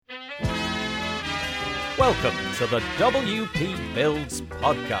Welcome to the WP Builds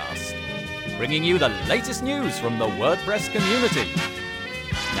podcast, bringing you the latest news from the WordPress community.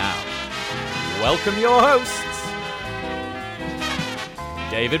 Now, welcome your hosts,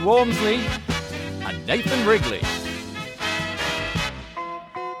 David Wormsley and Nathan Wrigley.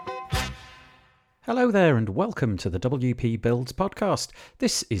 Hello there and welcome to the WP Builds podcast.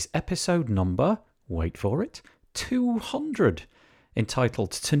 This is episode number, wait for it, 200, entitled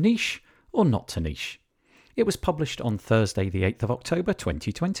To Niche or Not to Niche. It was published on Thursday the 8th of October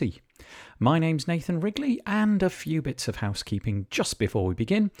 2020. My name's Nathan Wrigley, and a few bits of housekeeping just before we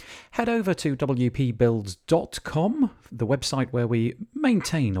begin. Head over to wpbuilds.com, the website where we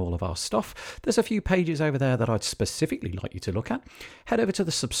maintain all of our stuff. There's a few pages over there that I'd specifically like you to look at. Head over to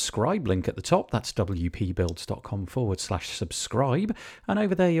the subscribe link at the top, that's wpbuilds.com/subscribe, and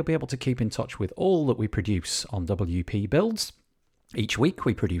over there you'll be able to keep in touch with all that we produce on WP Builds. Each week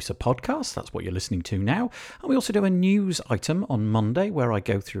we produce a podcast, that's what you're listening to now, and we also do a news item on Monday where I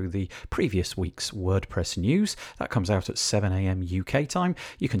go through the previous week's WordPress news. That comes out at 7 a.m. UK time.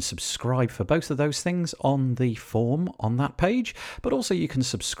 You can subscribe for both of those things on the form on that page, but also you can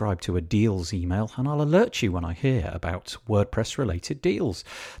subscribe to a deals email and I'll alert you when I hear about WordPress related deals.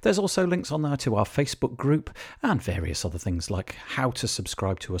 There's also links on there to our Facebook group and various other things like how to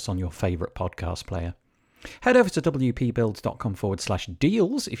subscribe to us on your favourite podcast player. Head over to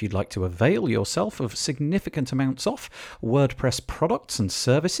wpbuilds.com/deals if you'd like to avail yourself of significant amounts off WordPress products and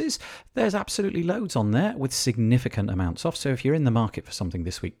services. There's absolutely loads on there with significant amounts off, so if you're in the market for something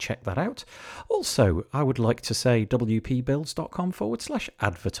this week, check that out. Also, I would like to say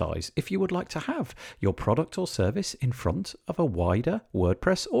wpbuilds.com/advertise if you would like to have your product or service in front of a wider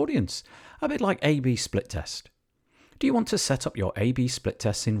WordPress audience, a bit like A/B split test. Do you want to set up your A/B split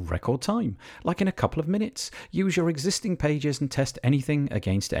tests in record time, like in a couple of minutes? Use your existing pages and test anything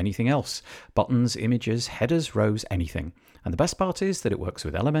against anything else. Buttons, images, headers, rows, anything. And the best part is that it works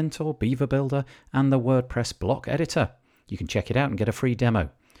with Elementor, Beaver Builder, and the WordPress block editor. You can check it out and get a free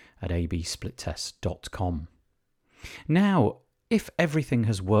demo at absplittest.com. Now, if everything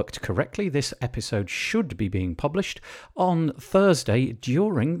has worked correctly, this episode should be being published on Thursday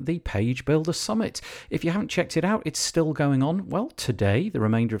during the Page Builder Summit. If you haven't checked it out, it's still going on. Well, today, the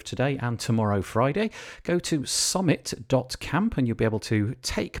remainder of today and tomorrow, Friday, go to summit.camp and you'll be able to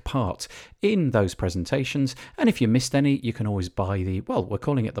take part in those presentations. And if you missed any, you can always buy we're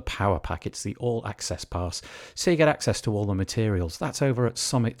calling it the Power Pack. It's the All Access Pass. So you get access to all the materials. That's over at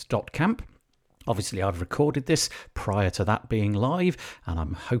summit.camp. Obviously, I've recorded this prior to that being live, and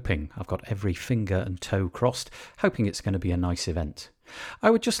I'm hoping, I've got every finger and toe crossed, hoping it's going to be a nice event. I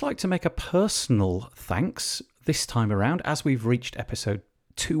would just like to make a personal thanks this time around, as we've reached episode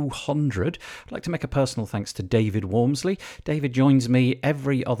 200. I'd like to make a personal thanks to David Wormsley. David joins me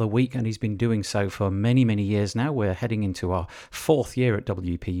every other week and he's been doing so for many, many years now. We're heading into our 4th year at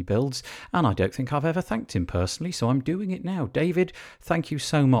WP Builds and I don't think I've ever thanked him personally, so I'm doing it now. David, thank you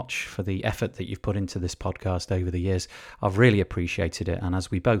so much for the effort that you've put into this podcast over the years. I've really appreciated it, and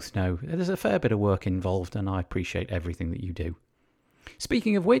as we both know, there's a fair bit of work involved and I appreciate everything that you do.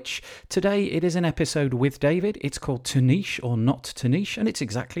 Speaking of which, today it is an episode with David. It's called To Niche or Not to Niche, and it's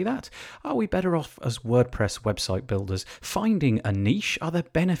exactly that. Are we better off as WordPress website builders finding a niche? Are there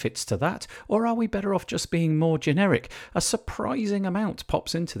benefits to that? Or are we better off just being more generic? A surprising amount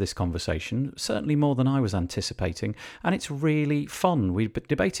pops into this conversation, certainly more than I was anticipating, and it's really fun. We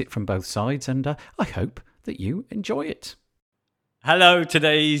debate it from both sides, and I hope that you enjoy it. Hello,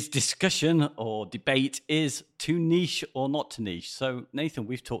 today's discussion or debate is to niche or not to niche. So, Nathan,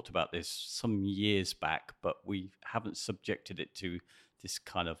 we've talked about this some years back, but we haven't subjected it to this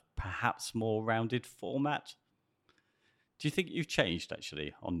kind of perhaps more rounded format. Do you think you've changed,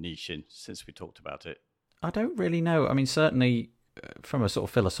 actually, on niching since we talked about it? I don't really know. I mean, certainly from a sort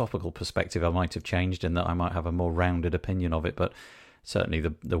of philosophical perspective, I might have changed in that I might have a more rounded opinion of it, but certainly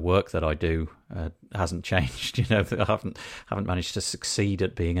the work that I do hasn't changed. You know, I haven't managed to succeed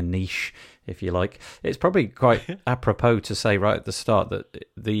at being a niche, if you like. It's probably quite apropos to say right at the start that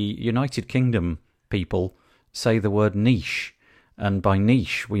the United Kingdom people say the word niche, and by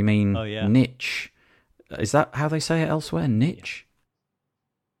niche we mean niche. Is that how they say it elsewhere? Niche?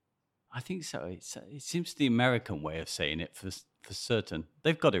 I think so. It seems the American way of saying it for certain.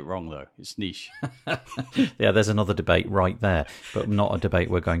 They've got it wrong, though. It's niche. Yeah, there's another debate right there, but not a debate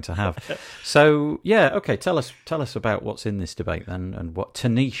we're going to have. So, yeah, okay, tell us about what's in this debate then, and what to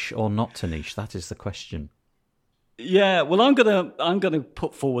niche or not to niche. That is the question. Yeah, well, I'm gonna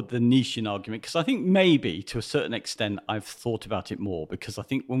put forward the niching argument because I think maybe to a certain extent I've thought about it more, because I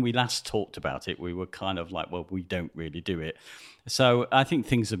think when we last talked about it, we were kind of like, well, we don't really do it. So I think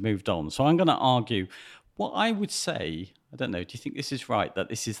things have moved on. So I'm going to argue, Well, I would say, I don't know, do you think this is right, that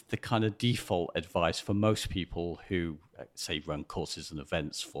this is the kind of default advice for most people who, say, run courses and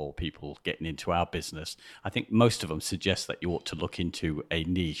events for people getting into our business? I think most of them suggest that you ought to look into a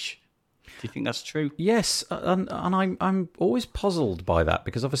niche. Do you think that's true? Yes, and I'm always puzzled by that,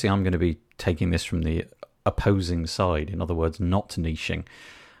 because obviously I'm going to be taking this from the opposing side, in other words, not niching.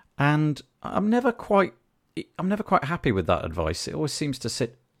 And I'm never quite happy with that advice. It always seems to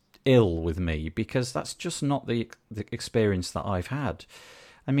sit ill with me, because that's just not the experience that I've had.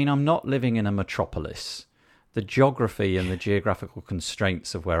 I mean, I'm not living in a metropolis. The geography and the geographical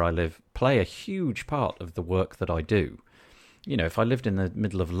constraints of where I live play a huge part of the work that I do. You know, if I lived in the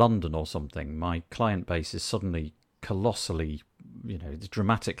middle of London or something, my client base is suddenly colossally,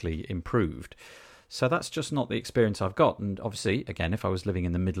 dramatically improved. So that's just not the experience I've got. And obviously, again, if I was living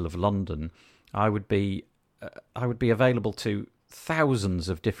in the middle of London, I would be available to thousands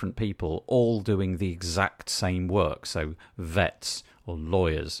of different people, all doing the exact same work. So vets or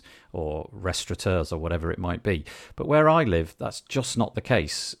lawyers or restaurateurs or whatever it might be. But where I live, that's just not the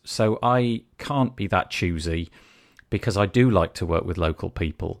case. So I can't be that choosy, because I do like to work with local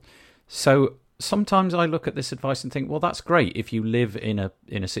people. So sometimes I look at this advice and think, well, that's great if you live in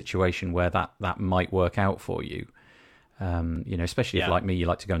a situation where that might work out for you. Especially if, like me, you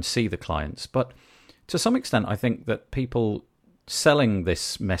like to go and see the clients. But to some extent, I think that people selling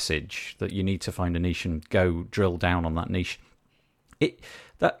this message that you need to find a niche and go drill down on that niche,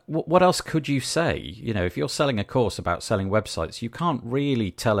 what else could you say? If you're selling a course about selling websites, you can't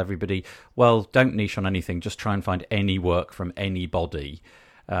really tell everybody, well, don't niche on anything, just try and find any work from anybody,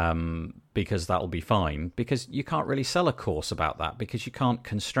 because that'll be fine. Because you can't really sell a course about that, because you can't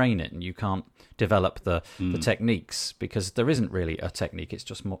constrain it and you can't develop the techniques, because there isn't really a technique. It's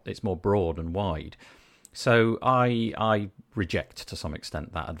just it's more broad and wide. So I reject to some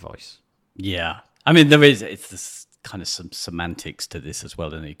extent that advice. Yeah. I mean, it's this kind of some semantics to this as well,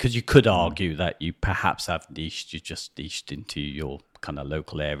 isn't it? Because you could argue that you perhaps have niched, you just niched into your kind of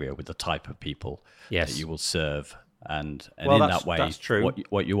local area with the type of people that you will serve. And in that way, that's true.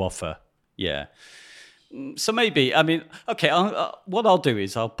 What you offer. Yeah. So maybe, I mean, okay, what I'll do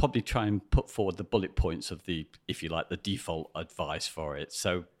is I'll probably try and put forward the bullet points of the, if you like, the default advice for it.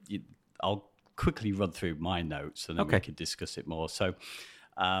 So I'll quickly run through my notes and then we can discuss it more. So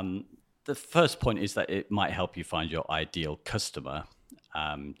the first point is that it might help you find your ideal customer.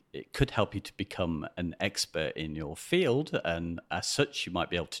 It could help you to become an expert in your field, and as such, you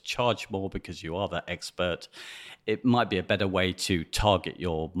might be able to charge more because you are that expert. It might be a better way to target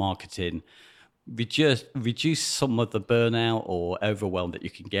your marketing, reduce some of the burnout or overwhelm that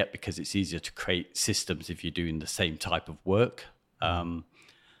you can get, because it's easier to create systems if you're doing the same type of work.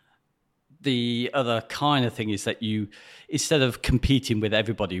 The other kind of thing is that you, instead of competing with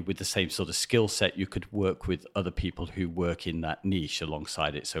everybody with the same sort of skill set, you could work with other people who work in that niche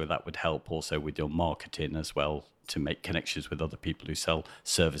alongside it. So that would help also with your marketing as well, to make connections with other people who sell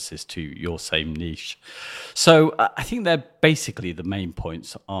services to your same niche. So I think they're basically the main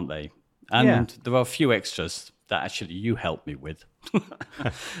points, aren't they? And there are a few extras that actually you helped me with. Do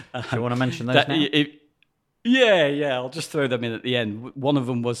you want to mention those now? Yeah, I'll just throw them in at the end. One of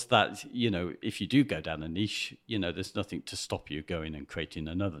them was that, if you do go down a niche, there's nothing to stop you going and creating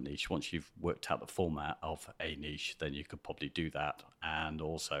another niche. Once you've worked out the format of a niche, then you could probably do that. And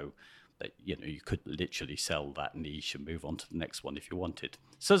also that, you could literally sell that niche and move on to the next one if you wanted.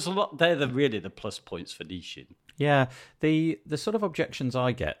 So there's a lot, they're really the plus points for niching. Yeah, the sort of objections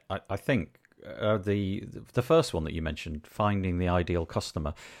I get, I think, the first one that you mentioned, finding the ideal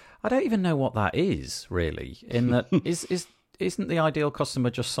customer. I don't even know what that is, really. In that, isn't the ideal customer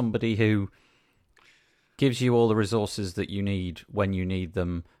just somebody who gives you all the resources that you need when you need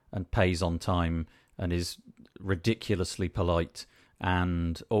them, and pays on time, and is ridiculously polite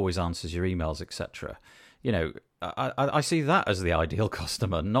and always answers your emails, etc.? I see that as the ideal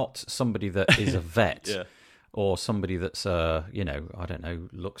customer, not somebody that is a vet or somebody that's I don't know,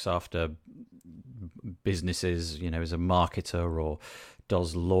 looks after businesses, is a marketer or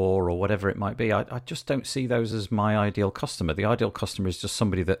does law or whatever it might be. I just don't see those as my ideal customer. The ideal customer is just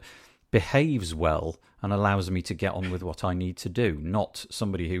somebody that behaves well and allows me to get on with what I need to do, not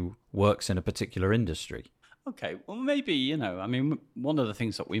somebody who works in a particular industry. Okay, well, maybe, one of the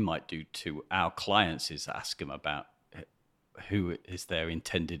things that we might do to our clients is ask them about who is their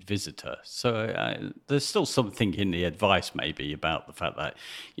intended visitor. So there's still something in the advice maybe about the fact that,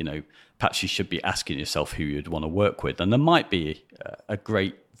 perhaps you should be asking yourself who you'd want to work with. And there might be a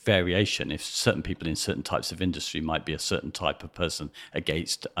great variation if certain people in certain types of industry might be a certain type of person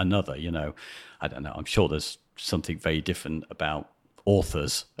against another. I don't know. I'm sure there's something very different about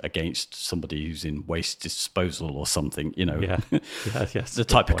authors against somebody who's in waste disposal or something, you know. Yeah, yes, the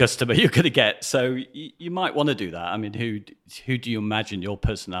type of customer you're going to get. So you might want to do that. I mean, who do you imagine your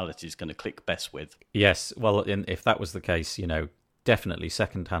personality is going to click best with? Yes, well, if that was the case, you know, definitely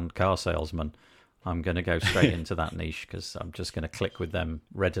second-hand car salesman. I'm going to go straight into that niche because I'm just going to click with them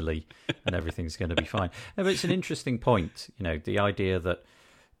readily and everything's going to be fine. No, but it's an interesting point, you know, the idea that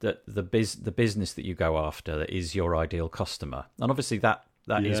the business that you go after is your ideal customer. And obviously that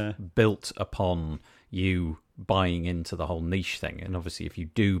is built upon you buying into the whole niche thing. And obviously if you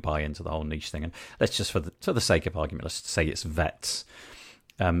do buy into the whole niche thing, and let's just for the sake of argument, let's say it's vets.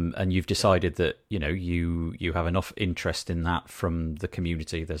 And you've decided that, you know, you have enough interest in that from the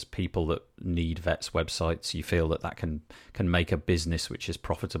community. There's people that need vets websites. You feel that can make a business which is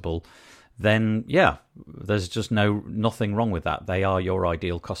profitable. Then, yeah, there's just nothing wrong with that. They are your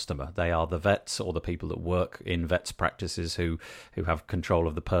ideal customer. They are the vets or the people that work in vets practices who have control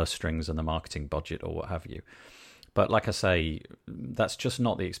of the purse strings and the marketing budget or what have you. But like I say, that's just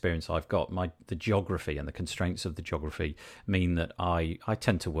not the experience I've got. The geography and the constraints of the geography mean that I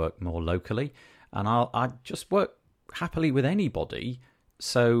tend to work more locally, and I just work happily with anybody.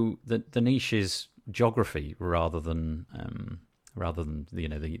 So the niche is geography rather than you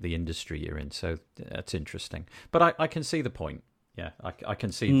know the industry you're in. So that's interesting. But I can see the point. Yeah, I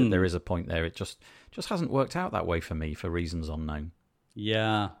can see that there is a point there. It just hasn't worked out that way for me for reasons unknown.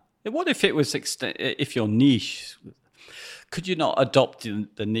 Yeah. What if it was if your niche, could you not adopt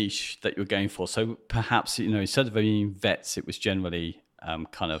the niche that you're going for? So perhaps, you know, instead of being vets, it was generally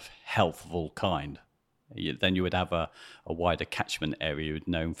kind of health of all kind. Then you would have a wider catchment area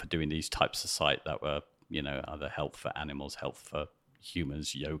known for doing these types of site that were, you know, either health for animals, health for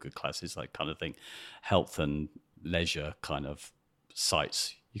humans, yoga classes, that kind of thing, health and leisure kind of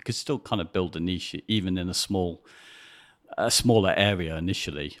sites. You could still kind of build a niche even in a smaller area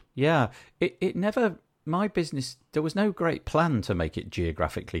initially. Yeah, it never, my business, there was no great plan to make it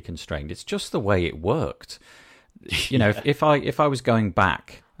geographically constrained. It's just the way it worked. You know, if I was going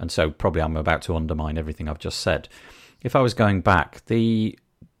back, and so probably I'm about to undermine everything I've just said. If I was going back,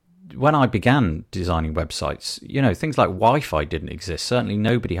 when I began designing websites, you know, things like Wi-Fi didn't exist. Certainly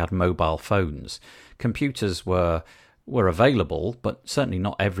nobody had mobile phones. Computers were available, but certainly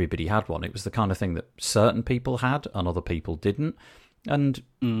not everybody had one. It was the kind of thing that certain people had and other people didn't. And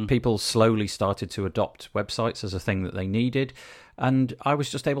people slowly started to adopt websites as a thing that they needed. And I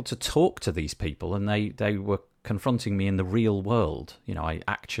was just able to talk to these people, and they were confronting me in the real world. You know, I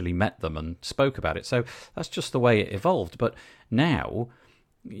actually met them and spoke about it. So that's just the way it evolved. But now,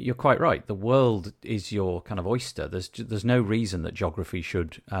 you're quite right. The world is your kind of oyster. There's no reason that geography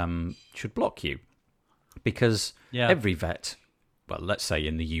should block you. Because every vet, well, let's say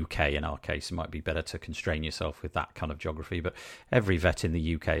in the UK, in our case, it might be better to constrain yourself with that kind of geography, but every vet in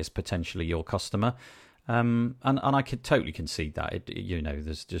the UK is potentially your customer. And I could totally concede that. You know,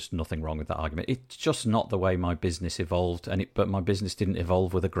 there's just nothing wrong with that argument. It's just not the way my business evolved, but my business didn't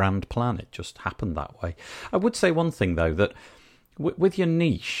evolve with a grand plan. It just happened that way. I would say one thing, though, that with your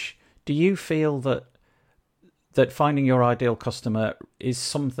niche, do you feel that finding your ideal customer is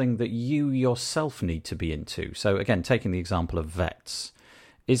something that you yourself need to be into? So again, taking the example of vets,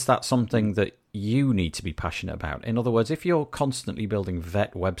 is that something that you need to be passionate about? In other words, if you're constantly building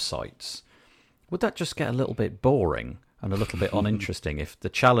vet websites, would that just get a little bit boring and a little bit uninteresting if the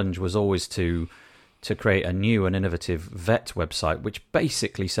challenge was always to create a new and innovative vet website, which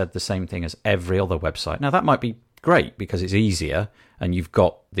basically said the same thing as every other website? Now, that might be great because it's easier and you've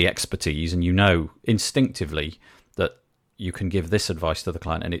got the expertise and you know instinctively that you can give this advice to the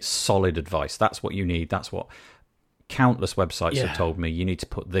client and it's solid advice. That's what you need. That's what countless websites have told me. You need to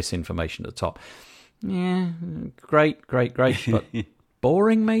put this information at the top. Yeah, great, but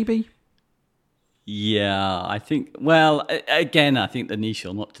boring maybe? Yeah, I think, well, again, I think the niche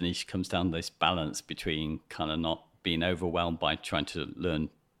or not the niche comes down to this balance between kind of not being overwhelmed by trying to learn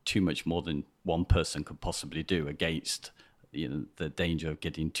too much more than one person could possibly do against, you know, the danger of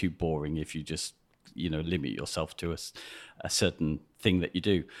getting too boring if you just, you know, limit yourself to a certain thing that you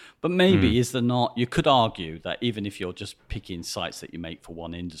do. But maybe is there not, you could argue that even if you're just picking sites that you make for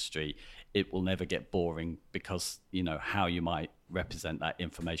one industry, it will never get boring because, you know, how you might represent that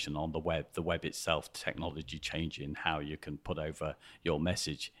information on the web itself, technology changing, how you can put over your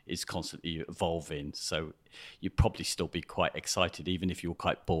message is constantly evolving. So you'd probably still be quite excited, even if you were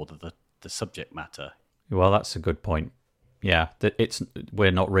quite bored of the subject matter. Well, that's a good point. Yeah,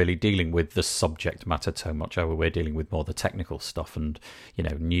 we're not really dealing with the subject matter so much. We're dealing with more the technical stuff and, you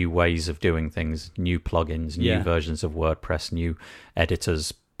know, new ways of doing things, new plugins, new versions of WordPress, new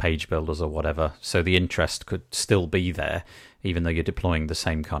editors, page builders or whatever. So the interest could still be there, even though you're deploying the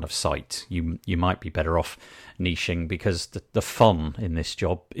same kind of site. You might be better off niching, because the fun in this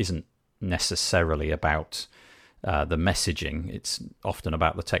job isn't necessarily about the messaging. It's often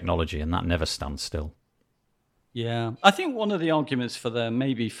about the technology, and that never stands still. Yeah, I think one of the arguments for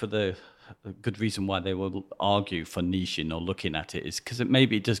the good reason why they will argue for niching or looking at it is because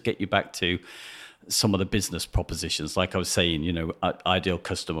it does get you back to some of the business propositions. Like I was saying, ideal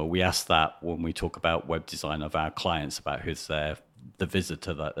customer, we ask that when we talk about web design of our clients, about who's the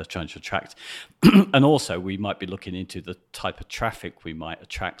visitor that they're trying to attract. And also we might be looking into the type of traffic we might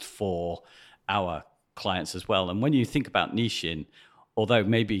attract for our clients as well. And when you think about niching, although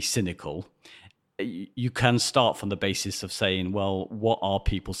maybe cynical, you can start from the basis of saying, well, what are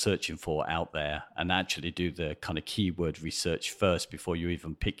people searching for out there, and actually do the kind of keyword research first before you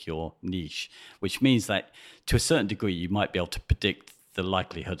even pick your niche, which means that to a certain degree, you might be able to predict the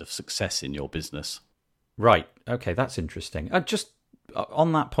likelihood of success in your business. Right. Okay, that's interesting. Just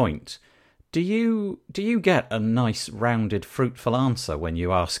on that point, do you get a nice, rounded, fruitful answer when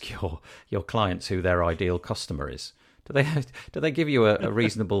you ask your clients who their ideal customer is? Do they give you a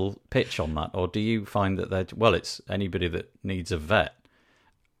reasonable pitch on that, or do you find that it's anybody that needs a vet,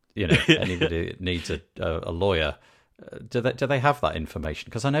 anybody that needs a lawyer? Do they have that information?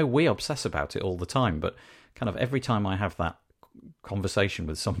 Because I know we obsess about it all the time, but kind of every time I have that conversation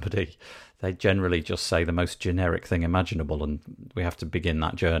with somebody, they generally just say the most generic thing imaginable, and we have to begin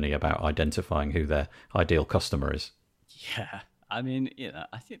that journey about identifying who their ideal customer is. Yeah. I mean,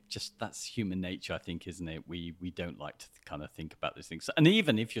 I think just that's human nature, I think, isn't it? We don't like to kind of think about these things. And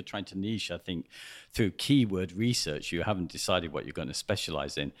even if you're trying to niche, I think through keyword research, you haven't decided what you're going to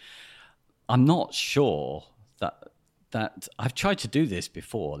specialize in. I'm not sure that I've tried to do this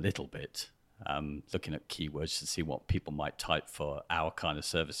before a little bit, looking at keywords to see what people might type for our kind of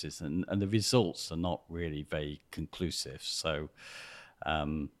services. And the results are not really very conclusive. So,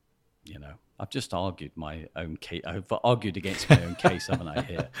 I've just argued my own case. I've argued against my own case, haven't I?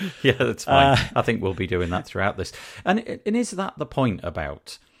 Here, yeah, that's fine. I think we'll be doing that throughout this. And is that the point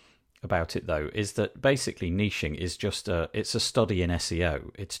about it though? Is that basically niching is just it's a study in SEO.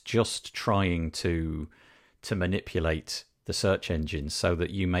 It's just trying to manipulate the search engines so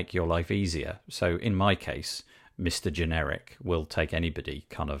that you make your life easier. So in my case, Mr. Generic will take anybody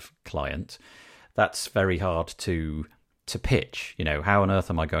kind of client. That's very hard to pitch. How on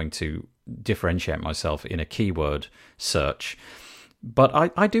earth am I going to differentiate myself in a keyword search? But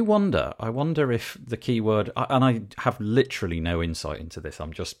I do wonder. I wonder if the keyword, and I have literally no insight into this,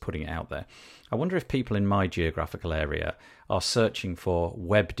 I'm just putting it out there. I wonder if people in my geographical area are searching for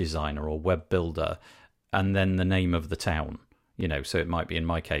web designer or web builder and then the name of the town. So it might be, in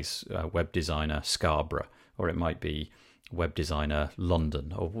my case, web designer Scarborough, or it might be web designer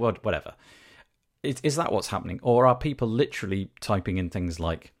London, or whatever. Is that what's happening? Or are people literally typing in things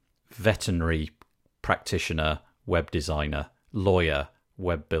like veterinary practitioner, web designer, lawyer,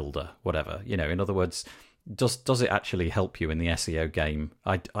 web builder, whatever? In other words, does it actually help you in the SEO game?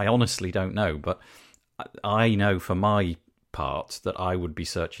 I honestly don't know, but I know for my part that I would be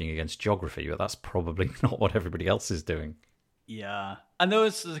searching against geography, but that's probably not what everybody else is doing. Yeah. And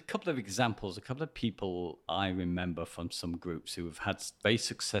there's a couple of examples, a couple of people I remember from some groups who have had very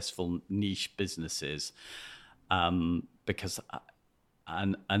successful niche businesses, because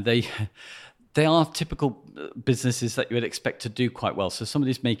they are typical businesses that you would expect to do quite well. So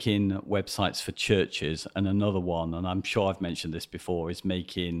somebody's making websites for churches, and another one, and I'm sure I've mentioned this before, is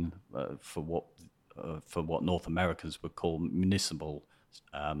making for what North Americans would call municipal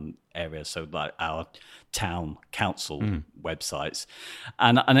areas, so like our town council websites,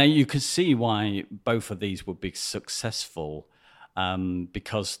 and you can see why both of these would be successful,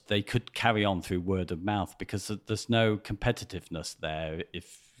 because they could carry on through word of mouth, because there's no competitiveness there.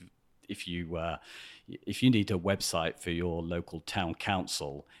 If you need a website for your local town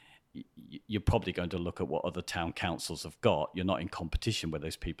council, you're probably going to look at what other town councils have got. You're not in competition with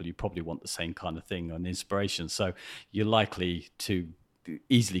those people. You probably want the same kind of thing and inspiration, so you're likely to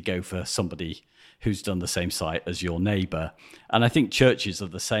easily go for somebody who's done the same site as your neighbor. And I think churches are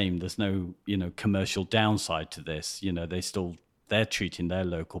the same. There's no commercial downside to this. They're treating their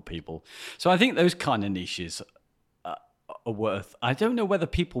local people. So I think those kind of niches are worth. I don't know whether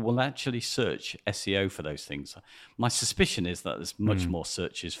people will actually search SEO for those things. My suspicion is that there's much more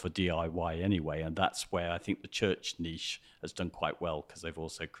searches for DIY anyway, and that's where I think the church niche has done quite well, because they've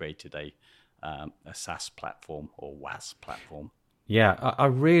also created a SaaS platform or WAS platform. Yeah, I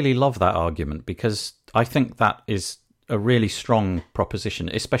really love that argument, because I think that is a really strong proposition,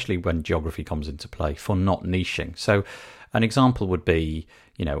 especially when geography comes into play, for not niching. So an example would be,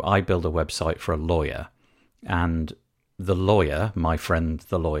 I build a website for a lawyer, and the lawyer, my friend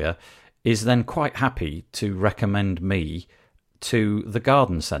the lawyer, is then quite happy to recommend me to the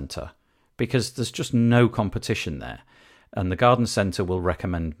garden centre because there's just no competition there. And the garden centre will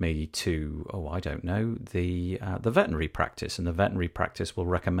recommend me to, the veterinary practice, and the veterinary practice will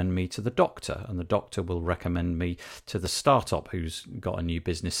recommend me to the doctor, and the doctor will recommend me to the startup who's got a new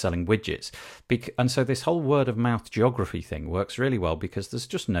business selling widgets. And so this whole word of mouth geography thing works really well because there's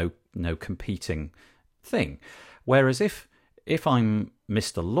just no competing thing. Whereas if I'm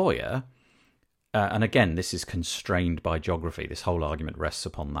Mr. Lawyer, and again, this is constrained by geography, this whole argument rests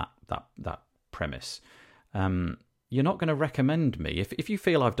upon that premise. You're not going to recommend me. If you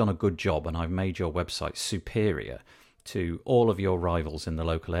feel I've done a good job and I've made your website superior to all of your rivals in the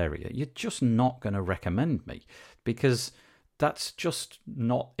local area, you're just not going to recommend me because that's just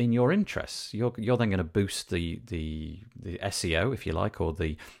not in your interests. You're then going to boost the SEO, if you like, or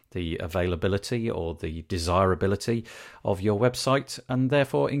the availability or the desirability of your website, and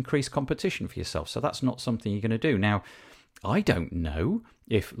therefore increase competition for yourself. So that's not something you're going to do. Now, I don't know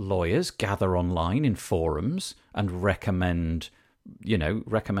if lawyers gather online in forums and recommend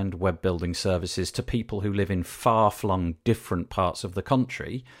web building services to people who live in far-flung different parts of the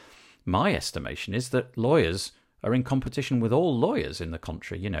country. My estimation is that lawyers are in competition with all lawyers in the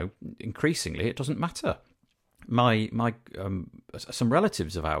country. Increasingly, it doesn't matter. Some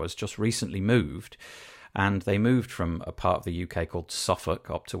relatives of ours just recently moved, and they moved from a part of the UK called Suffolk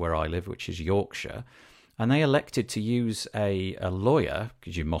up to where I live, which is Yorkshire. And they elected to use a lawyer,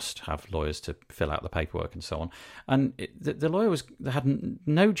 because you must have lawyers to fill out the paperwork and so on. And the lawyer had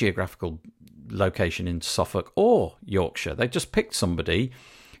no geographical location in Suffolk or Yorkshire. They just picked somebody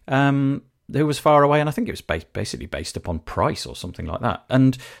who was far away, and I think it was basically based upon price or something like that.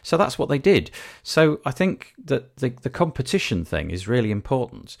 And so that's what they did. So I think that the competition thing is really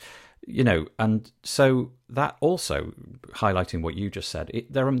important. And so that also, highlighting what you just said,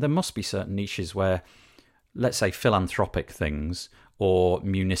 there must be certain niches where, let's say, philanthropic things or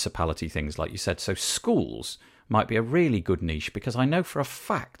municipality things, like you said. So schools might be a really good niche because I know for a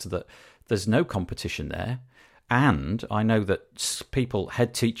fact that there's no competition there. And I know that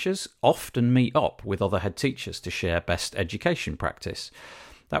head teachers, often meet up with other head teachers to share best education practice.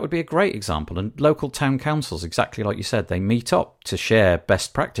 That would be a great example. And local town councils, exactly like you said, they meet up to share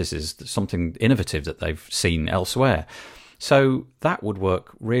best practices, something innovative that they've seen elsewhere. So that would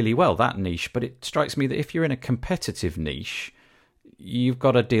work really well, that niche. But it strikes me that if you're in a competitive niche, you've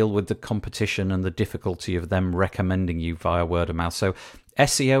got to deal with the competition and the difficulty of them recommending you via word of mouth. So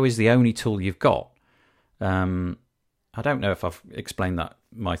SEO is the only tool you've got. I don't know if I've explained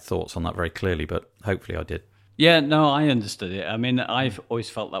my thoughts on that very clearly, but hopefully I did. Yeah, no, I understood it. I mean, I've always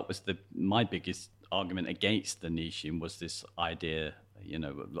felt that was my biggest argument against the niching was this idea,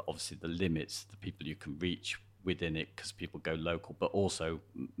 obviously the limits, the people you can reach within it because people go local, but also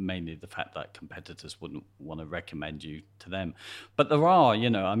mainly the fact that competitors wouldn't want to recommend you to them. But there are,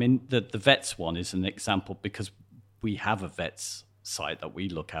 the vets one is an example because we have a vets site that we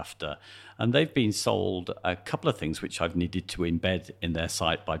look after, and they've been sold a couple of things which I've needed to embed in their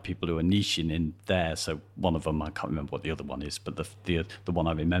site by people who are niching in there. So one of them, I can't remember what the other one is, but the one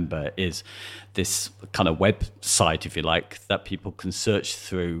I remember is this kind of website, if you like, that people can search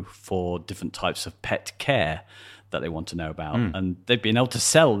through for different types of pet care that they want to know about. And they've been able to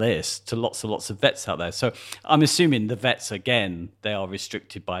sell this to lots and lots of vets out there. So I'm assuming the vets, again, they are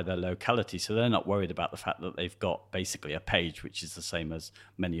restricted by their locality. So they're not worried about the fact that they've got basically a page which is the same as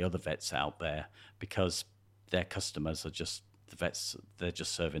many other vets out there because their customers are just the vets. They're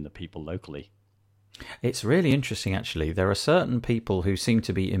just serving the people locally. It's really interesting, actually. There are certain people who seem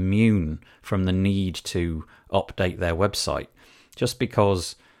to be immune from the need to update their website just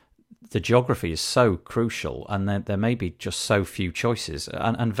because the geography is so crucial and there may be just so few choices.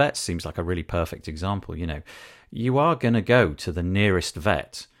 And vets seems like a really perfect example. You are going to go to the nearest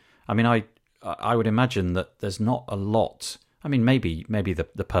vet. I mean, I would imagine that there's not a lot. I mean, maybe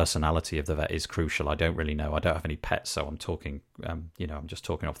the personality of the vet is crucial. I don't really know. I don't have any pets, so I'm talking, I'm just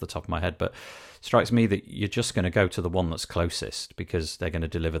talking off the top of my head. But it strikes me that you're just going to go to the one that's closest because they're going to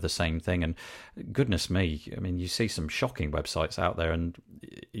deliver the same thing. And goodness me, I mean, you see some shocking websites out there. And,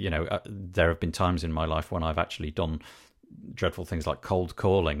 there have been times in my life when I've actually done dreadful things like cold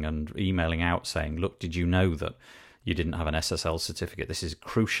calling and emailing out saying, look, did you know that you didn't have an SSL certificate? This is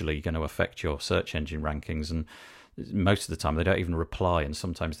crucially going to affect your search engine rankings. And most of the time they don't even reply, and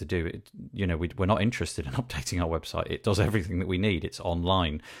sometimes they do. We're not interested in updating our website. It does everything that we need. It's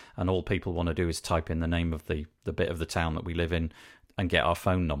online, and all people want to do is type in the name of the bit of the town that we live in and get our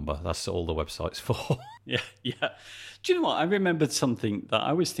phone number. That's all the website's for. Yeah. Do you know what? I remembered something that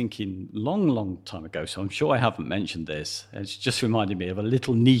I was thinking long time ago, so I'm sure I haven't mentioned this. It's just reminded me of a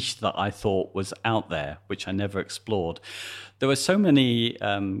little niche that I thought was out there, which I never explored. There were so many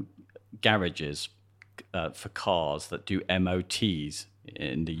garages for cars that do MOTs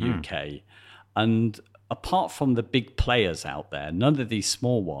in the UK. And apart from the big players out there, none of these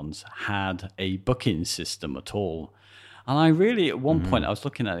small ones had a booking system at all. And I really, at one point, I was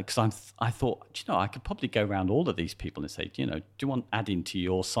looking at it because I thought, I could probably go around all of these people and say, do you want adding to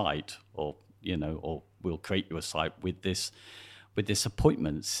your site, or we'll create you a site with this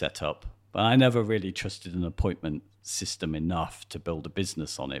appointment set up. But I never really trusted an appointment system enough to build a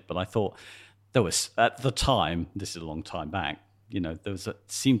business on it. But I thought there was, at the time, this is a long time back,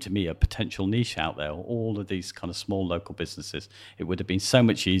 seemed to me a potential niche out there. All of these kind of small local businesses, it would have been so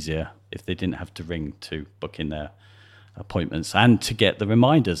much easier if they didn't have to ring to book in their appointments and to get the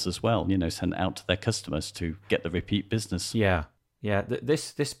reminders as well, sent out to their customers to get the repeat business. Yeah.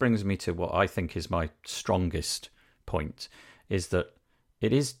 This brings me to what I think is my strongest point, is that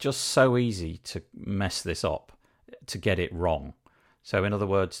it is just so easy to mess this up, to get it wrong. So in other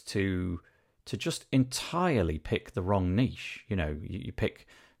words, to just entirely pick the wrong niche. You pick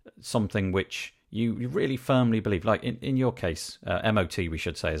something which you really firmly believe, like in your case, MOT, we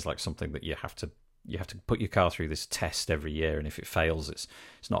should say, is like something that you have to put your car through this test every year, and if it fails, it's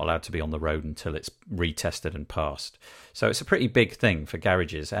not allowed to be on the road until it's retested and passed. So it's a pretty big thing for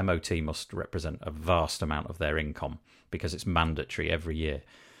garages. MOT must represent a vast amount of their income because it's mandatory every year.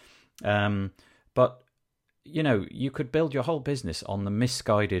 But you could build your whole business on the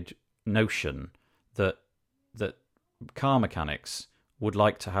misguided notion that car mechanics would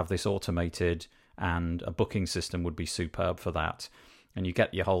like to have this automated, and a booking system would be superb for that. And you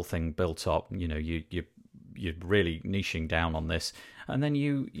get your whole thing built up. You're really niching down on this, and then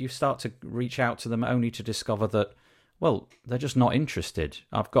you start to reach out to them only to discover that, well, they're just not interested.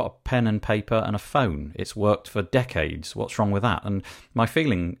 I've got a pen and paper and a phone. It's worked for decades. What's wrong with that? And my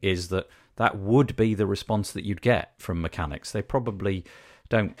feeling is that would be the response that you'd get from mechanics. They probably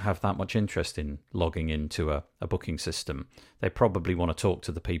don't have that much interest in logging into a booking system. They probably want to talk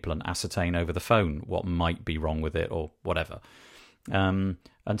to the people and ascertain over the phone what might be wrong with it or whatever. And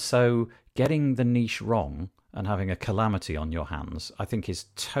so getting the niche wrong and having a calamity on your hands, I think, is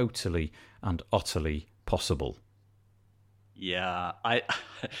totally and utterly possible. Yeah,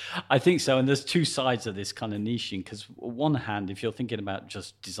 I think so. And there's two sides of this kind of niching, because on one hand, if you're thinking about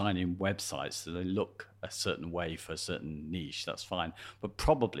just designing websites so they look a certain way for a certain niche, that's fine. But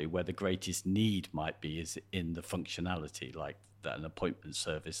probably where the greatest need might be is in the functionality, like an appointment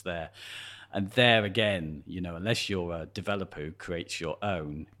service there. And there again, unless you're a developer who creates your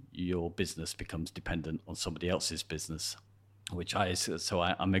own, your business becomes dependent on somebody else's business,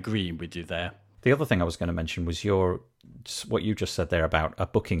 I'm agreeing with you there. The other thing I was going to mention was what you just said there about a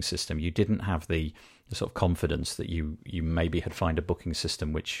booking system. You didn't have the sort of confidence that you maybe had found a booking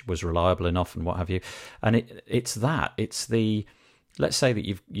system which was reliable enough and what have you. And it's the, let's say that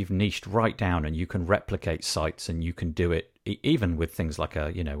you've niched right down and you can replicate sites, and you can do it even with things like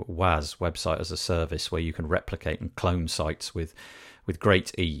a WAS, website as a service, where you can replicate and clone sites with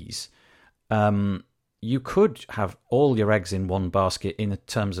great ease. You could have all your eggs in one basket in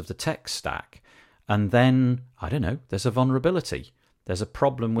terms of the tech stack, and then, I don't know, there's a vulnerability. There's a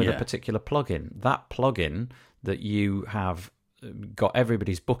problem with a particular plugin. That plugin that you have got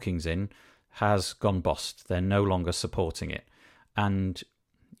everybody's bookings in has gone bust. They're no longer supporting it. And,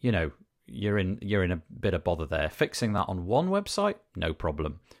 you're in a bit of bother there. Fixing that on one website, no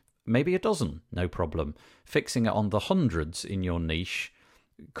problem. Maybe a dozen, no problem. Fixing it on the hundreds in your niche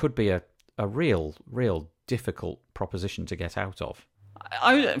could be a real difficult proposition to get out of.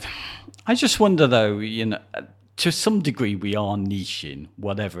 I just wonder, though, to some degree we are niching,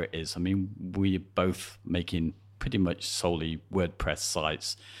 whatever it is. I mean, we're both making pretty much solely WordPress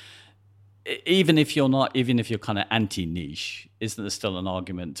sites. Even if you're kind of anti-niche, isn't there still an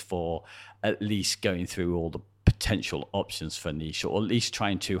argument for at least going through all the potential options for niche, or at least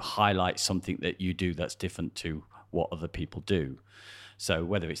trying to highlight something that you do that's different to what other people do? So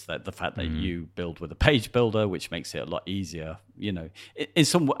whether it's the fact that you build with a page builder, which makes it a lot easier, in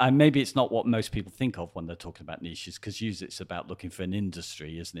some, and maybe it's not what most people think of when they're talking about niches, because usually it's about looking for an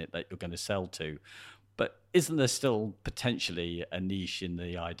industry, isn't it, that you're going to sell to. But isn't there still potentially a niche in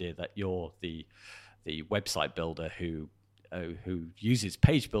the idea that you're the website builder who who uses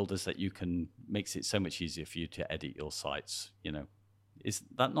page builders that makes it so much easier for you to edit your sites. Is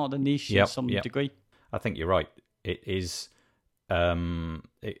that not a niche in some degree? I think you're right. It is.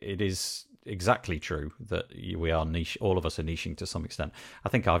 It is exactly true that we are niche. All of us are niching to some extent. I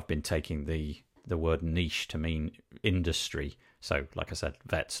think I've been taking the word niche to mean industry. So, like I said,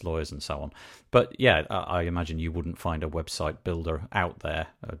 vets, lawyers, and so on. But yeah, I imagine you wouldn't find a website builder out there,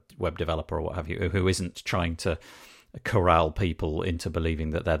 a web developer or what have you, who isn't trying to corral people into believing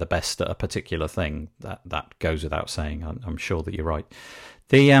that they're the best at a particular thing. That goes without saying. I'm sure that you're right.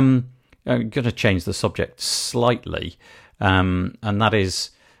 I'm going to change the subject slightly, and that is,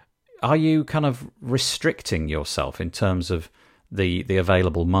 are you kind of restricting yourself in terms of the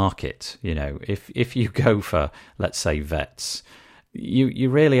available market? If you go for, let's say, vets, you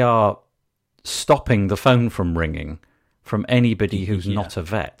really are stopping the phone from ringing from anybody who's not a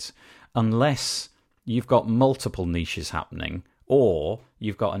vet, unless you've got multiple niches happening, or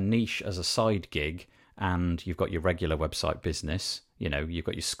you've got a niche as a side gig and you've got your regular website business. You've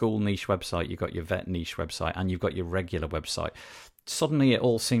got your school niche website, you've got your vet niche website, and you've got your regular website. Suddenly it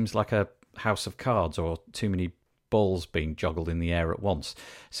all seems like a house of cards or too many balls being juggled in the air at once.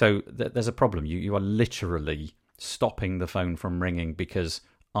 So there's a problem. You are literally stopping the phone from ringing because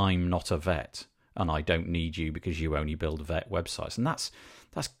I'm not a vet and I don't need you because you only build vet websites. And that's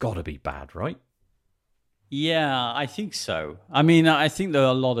got to be bad, right? Yeah, I think so. I mean, I think there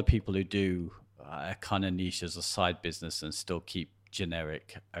are a lot of people who do a kind of niche as a side business and still keep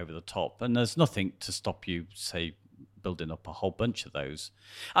generic over the top. And there's nothing to stop you, say, building up a whole bunch of those.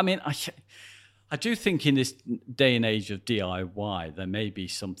 I mean, I do think in this day and age of DIY, there may be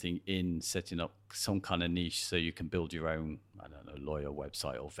something in setting up some kind of niche so you can build your own, I don't know, lawyer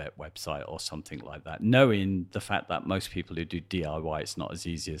website or vet website or something like that, knowing the fact that most people who do DIY, it's not as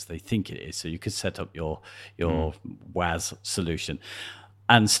easy as they think it is. So you could set up your WAS solution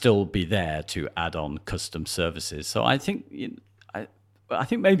and still be there to add on custom services. So I think I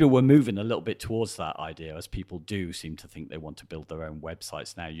think maybe we're moving a little bit towards that idea, as people do seem to think they want to build their own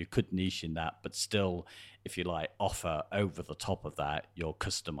websites now. You could niche in that, but still, if you like, offer over the top of that your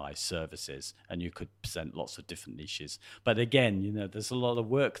customized services, and you could present lots of different niches. But again, there's a lot of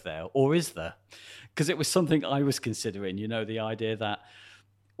work there, or is there? Because it was something I was considering, the idea that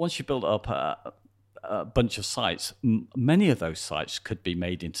once you build up a bunch of sites, many of those sites could be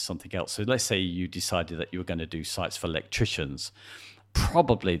made into something else. So let's say you decided that you were going to do sites for electricians.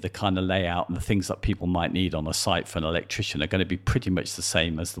 Probably the kind of layout and the things that people might need on a site for an electrician are going to be pretty much the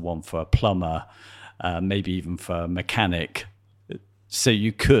same as the one for a plumber, maybe even for a mechanic. So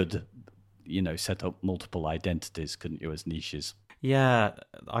you could, set up multiple identities, couldn't you, as niches? Yeah,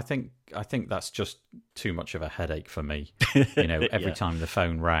 I think that's just too much of a headache for me. Every time the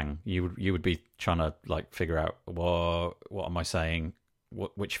phone rang, you would be trying to figure out, what am I saying?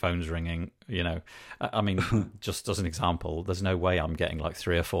 Which phone's ringing? I mean, just as an example, there's no way I'm getting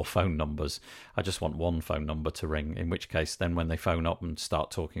 3 or 4 phone numbers. I just want one phone number to ring, in which case then when they phone up and start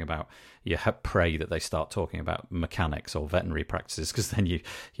talking about, you pray that they start talking about mechanics or veterinary practices, because then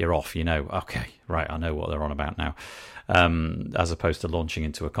you're off, okay, right, I know what they're on about now, as opposed to launching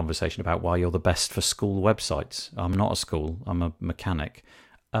into a conversation about why you're the best for school websites. I'm not a school, I'm a mechanic.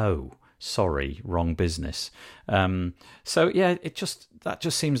 Oh, sorry, wrong business. So yeah, that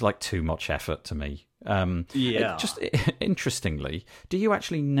just seems like too much effort to me. Just interestingly, do you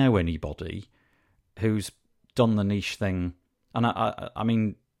actually know anybody who's done the niche thing? And I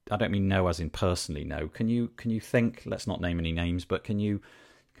mean, I don't mean know as in personally know. Can you think? Let's not name any names, but can you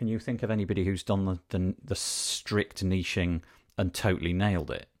think of anybody who's done the strict niching and totally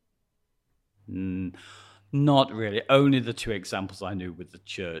nailed it? Not really. Only the 2 examples I knew with the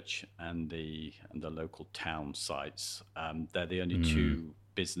church and the local town sites. They're the only 2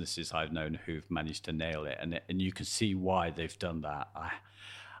 businesses I've known who've managed to nail it, and you can see why they've done that.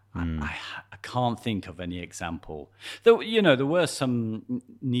 I can't think of any example. There were some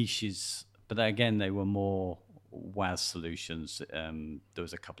niches, but again, they were more WAS solutions. There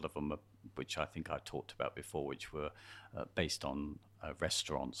was a couple of them which I think I talked about before, which were based on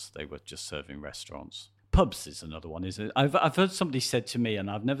restaurants. They were just serving restaurants. Pubs is another one, isn't it? I've heard somebody said to me,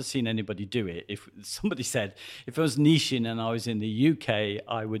 and I've never seen anybody do it. If somebody said, if I was niching and I was in the UK,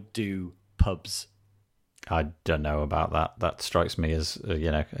 I would do pubs. I don't know about that. That strikes me as,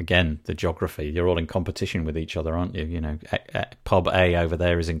 again, the geography. You're all in competition with each other, aren't you? Pub A over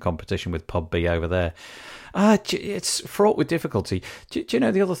there is in competition with Pub B over there. It's fraught with difficulty. Do you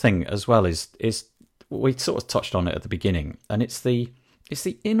know the other thing as well is we sort of touched on it at the beginning, and it's the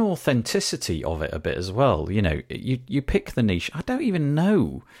inauthenticity of it a bit as well. You pick the niche. I don't even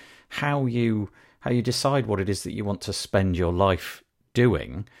know how you how you decide what it is that you want to spend your life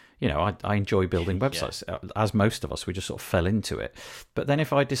doing. You know, I enjoy building websites, as most of us. We just sort of fell into it. But then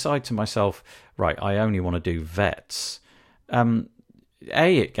if I decide to myself, right, I only want to do vets,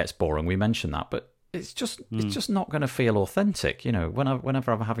 it gets boring. We mentioned that, but it's just not going to feel authentic. You know,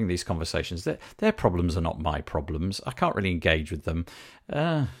 whenever I'm having these conversations, their problems are not my problems. I can't really engage with them.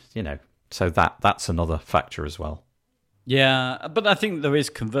 You know, so that's another factor as well. Yeah, but I think there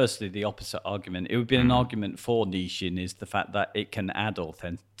is conversely the opposite argument. It would be an argument for niching is the fact that it can add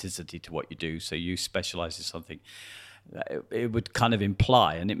authenticity to what you do. So you specialize in something. It would kind of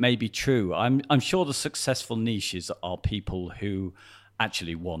imply, and it may be true. I'm sure the successful niches are people who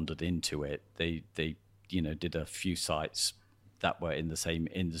actually wandered into it. They did a few sites that were in the same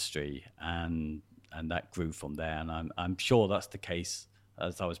industry, and that grew from there. And I'm sure that's the case.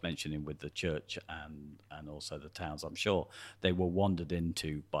 As I was mentioning with the church and also the towns, I'm sure they were wandered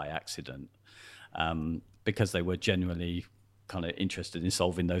into by accident because they were genuinely kind of interested in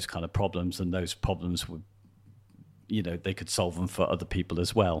solving those kind of problems, and those problems would, they could solve them for other people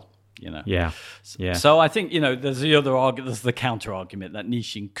as well. Yeah. So I think there's the other argument, there's the counter argument that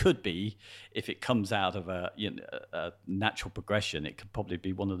niching could be, if it comes out of a natural progression, it could probably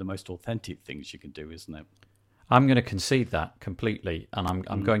be one of the most authentic things you can do, isn't it? I'm going to concede that completely, and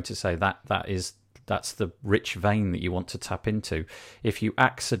I'm going to say that's the rich vein that you want to tap into. If you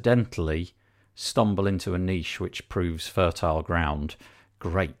accidentally stumble into a niche which proves fertile ground,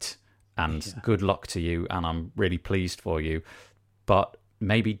 great, and good luck to you, and I'm really pleased for you. But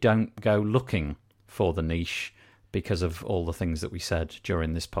maybe don't go looking for the niche because of all the things that we said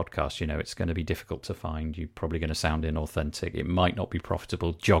during this podcast. It's going to be difficult to find. You're probably going to sound inauthentic. It might not be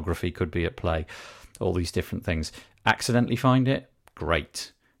profitable. Geography could be at play. All these different things. Accidentally find it?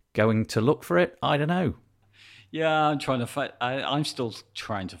 Great. Going to look for it? I don't know. Yeah, I'm still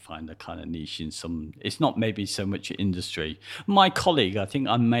trying to find a kind of niche in some. It's not maybe so much industry. My colleague, I think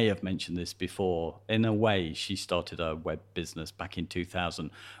I may have mentioned this before. In a way, she started a web business back in 2000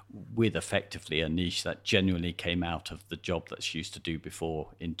 with effectively a niche that genuinely came out of the job that she used to do before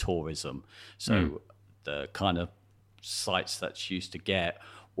in tourism. So the kind of sites that she used to get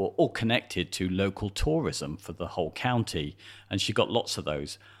were all connected to local tourism for the whole county, and she got lots of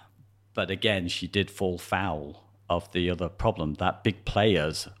those. But again, she did fall foul of the other problem that big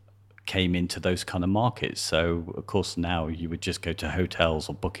players came into those kind of markets. So, of course, now you would just go to hotels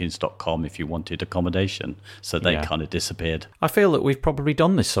or bookings.com if you wanted accommodation. So they kind of disappeared. I feel that we've probably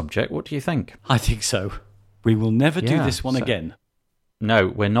done this subject. What do you think? I think so. We will never do this one again. No,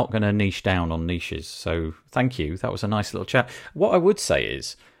 we're not going to niche down on niches. So thank you. That was a nice little chat. What I would say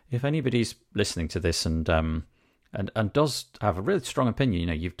is, if anybody's listening to this and does have a really strong opinion,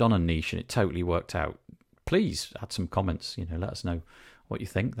 you've done a niche and it totally worked out, please add some comments. Let us know what you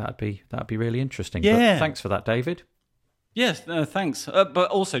think. That'd be really interesting. Yeah. But thanks for that, David. Yes, thanks. But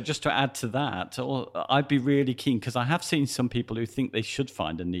also, just to add to that, I'd be really keen, because I have seen some people who think they should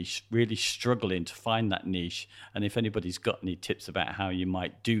find a niche, really struggling to find that niche. And if anybody's got any tips about how you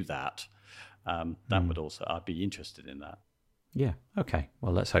might do that, that would also, I'd be interested in that. Yeah, okay.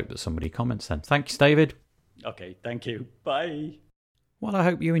 Well, let's hope that somebody comments then. Thanks, David. Okay, thank you. Bye. Well, I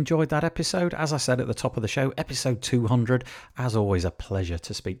hope you enjoyed that episode. As I said at the top of the show, episode 200. As always, a pleasure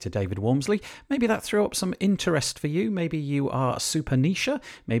to speak to David Walmsley. Maybe that threw up some interest for you. Maybe you are super niche.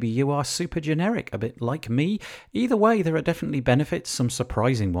 Maybe you are super generic, a bit like me. Either way, there are definitely benefits, some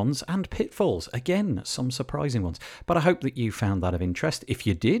surprising ones, and pitfalls. Again, some surprising ones. But I hope that you found that of interest. If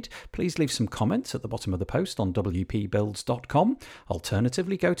you did, please leave some comments at the bottom of the post on wpbuilds.com.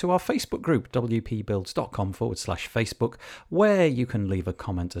 Alternatively, go to our Facebook group, wpbuilds.com/Facebook, where you can leave a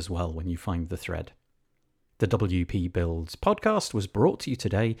comment as well when you find the thread. The WP Builds podcast was brought to you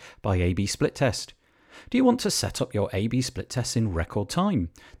today by AB Split Test. Do you want to set up your AB Split Tests in record time?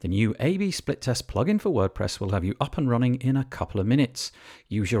 The new AB Split Test plugin for WordPress will have you up and running in a couple of minutes.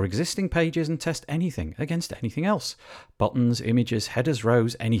 Use your existing pages and test anything against anything else. Buttons, images, headers,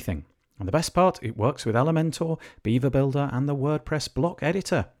 rows, anything. And the best part, it works with Elementor, Beaver Builder and the WordPress block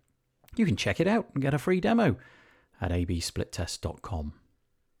editor. You can check it out and get a free demo at absplittest.com.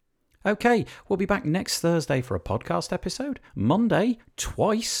 Okay, we'll be back next Thursday for a podcast episode, Monday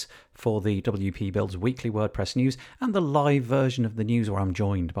twice for the WP Builds weekly WordPress news, and the live version of the news where I'm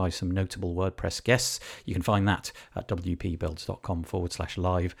joined by some notable WordPress guests. You can find that at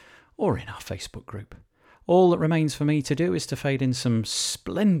wpbuilds.com/live or in our Facebook group. All that remains for me to do is to fade in some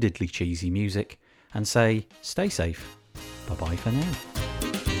splendidly cheesy music and say, stay safe. Bye-bye for now.